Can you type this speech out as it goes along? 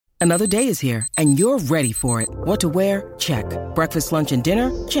Another day is here, and you're ready for it. What to wear? Check. Breakfast, lunch, and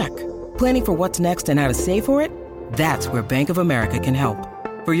dinner? Check. Planning for what's next and how to save for it? That's where Bank of America can help.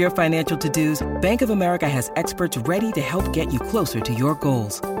 For your financial to-dos, Bank of America has experts ready to help get you closer to your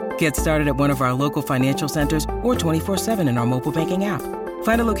goals. Get started at one of our local financial centers or 24/7 in our mobile banking app.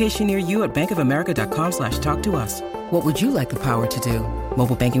 Find a location near you at bankofamerica.com/talktous. What would you like the power to do?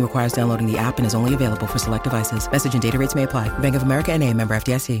 Mobile banking requires downloading the app and is only available for select devices. Message and data rates may apply. Bank of America N.A., member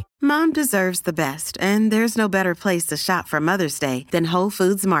FDIC. Mom deserves the best, and there's no better place to shop for Mother's Day than Whole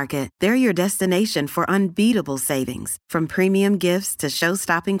Foods Market. They're your destination for unbeatable savings, from premium gifts to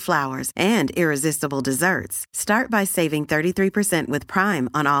show-stopping flowers and irresistible desserts. Start by saving 33% with Prime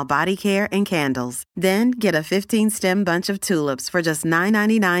on all body care and candles. Then get a 15-stem bunch of tulips for just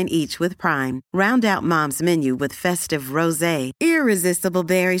 $9.99 each with Prime. Round out Mom's menu with festive rosé, irresistible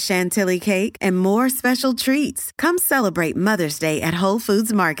berry chantilly cake, and more special treats. Come celebrate Mother's Day at Whole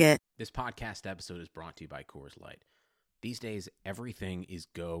Foods Market. This podcast episode is brought to you by Coors Light. These days, everything is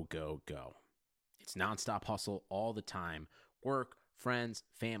go, go, go. It's nonstop hustle all the time. Work, friends,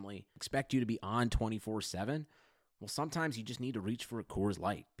 family, expect you to be on 24/7. Well, sometimes you just need to reach for a Coors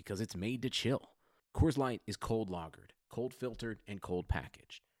Light because it's made to chill. Coors Light is cold lagered, cold filtered, and cold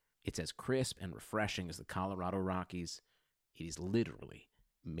packaged. It's as crisp and refreshing as the Colorado Rockies. It is literally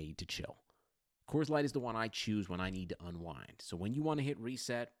made to chill. Coors Light is the one I choose when I need to unwind. So when you want to hit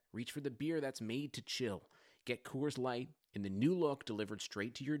reset, reach for the beer that's made to chill. Get Coors Light in the new look delivered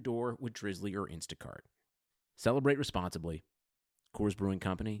straight to your door with Drizzly or Instacart. Celebrate responsibly. Coors Brewing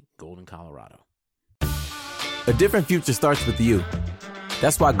Company, Golden, Colorado. A different future starts with you.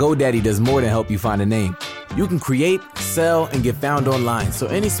 That's why GoDaddy does more than help you find a name. You can create, sell, and get found online, so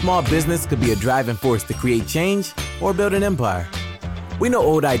any small business could be a driving force to create change or build an empire. We know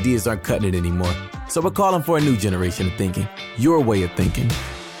old ideas aren't cutting it anymore, so we're calling for a new generation of thinking, your way of thinking.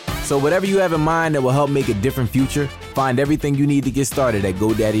 So whatever you have in mind that will help make a different future, find everything you need to get started at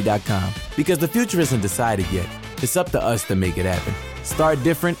GoDaddy.com. Because the future isn't decided yet. It's up to us to make it happen. Start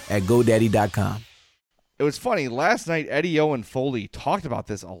different at GoDaddy.com. It was funny. Last night, Eddie O and Foley talked about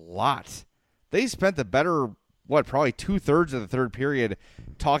this a lot. They spent the better, probably 2/3 of the third period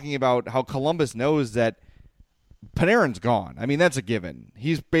talking about how Columbus knows that Panarin's gone. I mean, that's a given.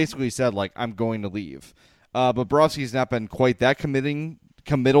 He's basically said, I'm going to leave. Bobrovsky's not been quite that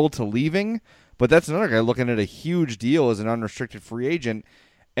committal to leaving, but that's another guy looking at a huge deal as an unrestricted free agent,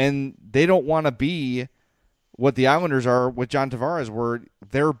 and they don't want to be what the Islanders are with John Tavares, where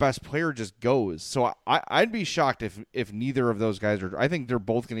their best player just goes. So I'd be shocked if neither of those guys are. I think they're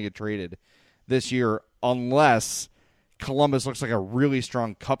both going to get traded this year unless Columbus looks like a really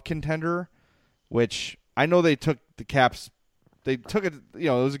strong cup contender, which I know they took the Caps. They took it, it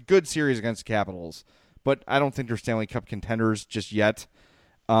was a good series against the Capitals, but I don't think they're Stanley Cup contenders just yet.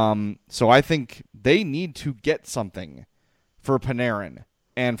 So I think they need to get something for Panarin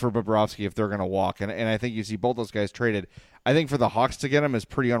and for Bobrovsky if they're going to walk. And I think you see both those guys traded. I think for the Hawks to get them is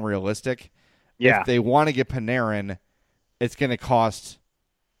pretty unrealistic. Yeah. If they want to get Panarin, it's going to cost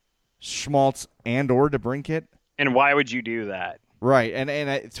Schmaltz and or DeBrincat. And why would you do that? Right. And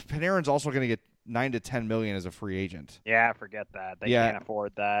Panarin's also going to get $9 to $10 million as a free agent. Yeah, forget that. They can't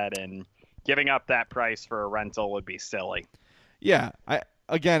afford that, and giving up that price for a rental would be silly. Yeah.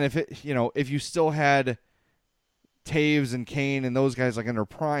 If you still had Taves and Kane and those guys in their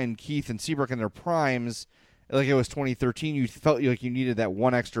prime, Keith and Seabrook in their primes, like it was 2013, you felt like you needed that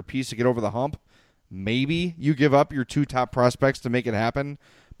one extra piece to get over the hump. Maybe you give up your two top prospects to make it happen.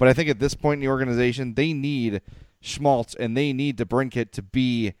 But I think at this point in the organization, they need Schmaltz and they need DeBrincat to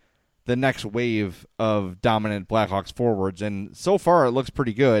be the next wave of dominant Blackhawks forwards. And so far, it looks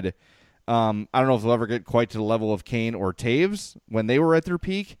pretty good. I don't know if they'll ever get quite to the level of Kane or Taves when they were at their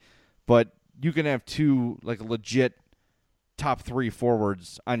peak, but you can have two legit top three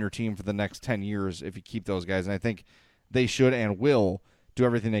forwards on your team for the next 10 years if you keep those guys. And I think they should and will do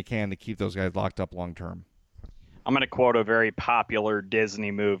everything they can to keep those guys locked up long term. I'm going to quote a very popular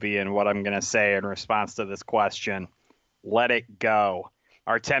Disney movie, and what I'm going to say in response to this question: let it go.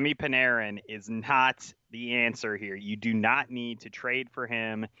 Artemi Panarin is not the answer here. You do not need to trade for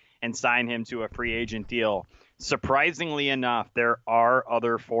him and sign him to a free agent deal. Surprisingly enough, there are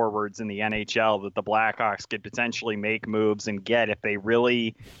other forwards in the NHL that the Blackhawks could potentially make moves and get if they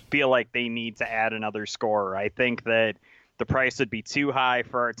really feel like they need to add another scorer. I think that the price would be too high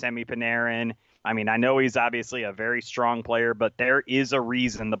for Artemi Panarin. I mean, I know he's obviously a very strong player, but there is a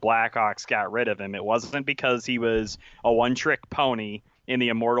reason the Blackhawks got rid of him. It wasn't because he was a one-trick pony, in the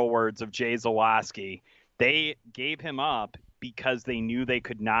immortal words of Jay Zawaski. They gave him up because they knew they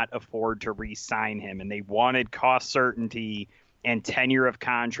could not afford to re-sign him, and they wanted cost certainty and tenure of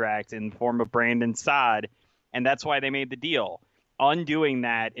contract in the form of Brandon Saad, and that's why they made the deal. Undoing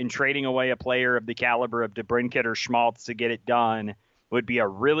that and trading away a player of the caliber of DeBrincat or Schmaltz to get it done would be a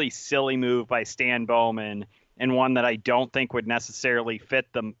really silly move by Stan Bowman, and one that I don't think would necessarily fit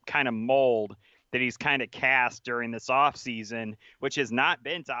the kind of mold that he's kind of cast during this offseason, which has not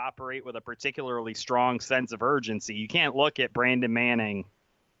been to operate with a particularly strong sense of urgency. You can't look at Brandon Manning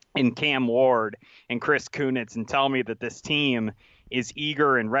and Cam Ward and Chris Kunitz and tell me that this team is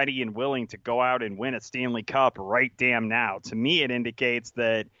eager and ready and willing to go out and win a Stanley Cup right damn now. To me, it indicates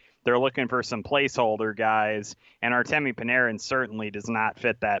that they're looking for some placeholder guys, and Artemi Panarin certainly does not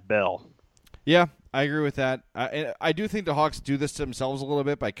fit that bill. Yeah, I agree with that. I do think the Hawks do this to themselves a little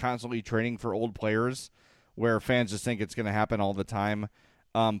bit by constantly trading for old players where fans just think it's going to happen all the time.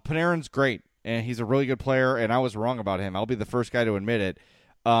 Panarin's great, and he's a really good player, and I was wrong about him. I'll be the first guy to admit it.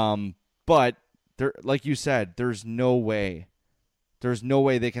 But there, like you said, there's no way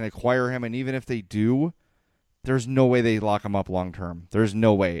they can acquire him, and even if they do, there's no way they lock him up long term. There's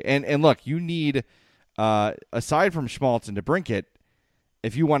no way. And look, you need, aside from Schmaltz and DeBrincat,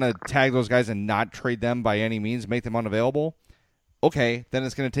 if you want to tag those guys and not trade them by any means, make them unavailable, okay, then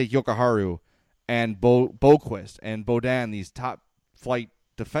it's going to take Jokiharju and Boquist and Bodin, these top flight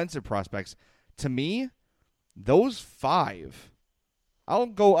defensive prospects. To me, those five,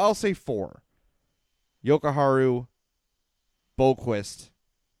 I'll say four. Jokiharju, Boquist,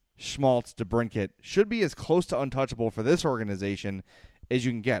 Schmaltz, DeBrincat should be as close to untouchable for this organization as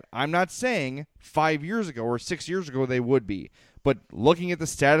you can get. I'm not saying 5 years ago or 6 years ago they would be, but looking at the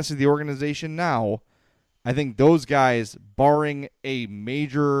status of the organization now, I think those guys, barring a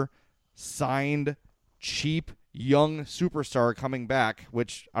major signed, cheap, young superstar coming back,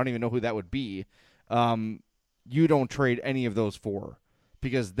 which I don't even know who that would be, you don't trade any of those four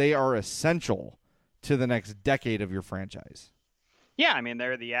because they are essential to the next decade of your franchise. Yeah, I mean,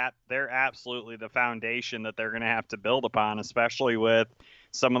 they're absolutely the foundation that they're going to have to build upon, especially with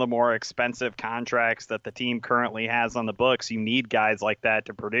some of the more expensive contracts that the team currently has on the books. You need guys like that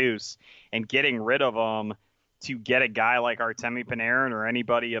to produce, and getting rid of them to get a guy like Artemi Panarin or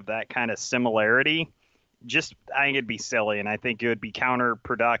anybody of that kind of similarity, I think it'd be silly, and I think it would be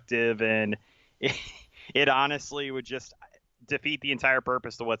counterproductive, and it honestly would just defeat the entire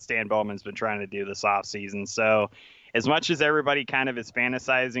purpose of what Stan Bowman's been trying to do this offseason. So as much as everybody kind of is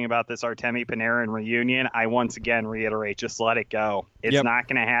fantasizing about this Artemi Panarin reunion, I once again reiterate, just let it go. It's not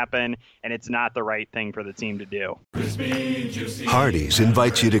going to happen, and it's not the right thing for the team to do. Hardee's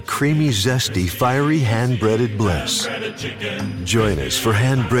invites you to creamy, zesty, fiery hand-breaded bliss. Join us for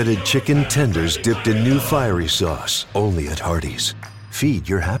hand-breaded chicken tenders dipped in new fiery sauce, only at Hardee's. Feed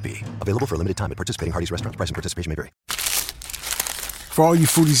your happy. Available for a limited time at participating Hardee's restaurants. Price and participation may vary. For all you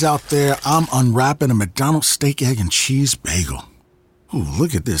foodies out there, I'm unwrapping a McDonald's steak, egg, and cheese bagel. Ooh,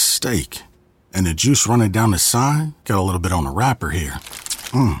 look at this steak. And the juice running down the side. Got a little bit on the wrapper here.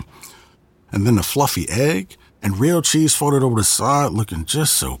 And then the fluffy egg and real cheese folded over the side looking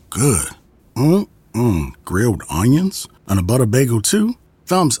just so good. Grilled onions and a butter bagel too.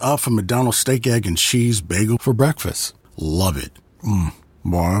 Thumbs up for McDonald's steak, egg, and cheese bagel for breakfast. Love it.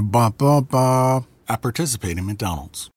 At participating McDonald's.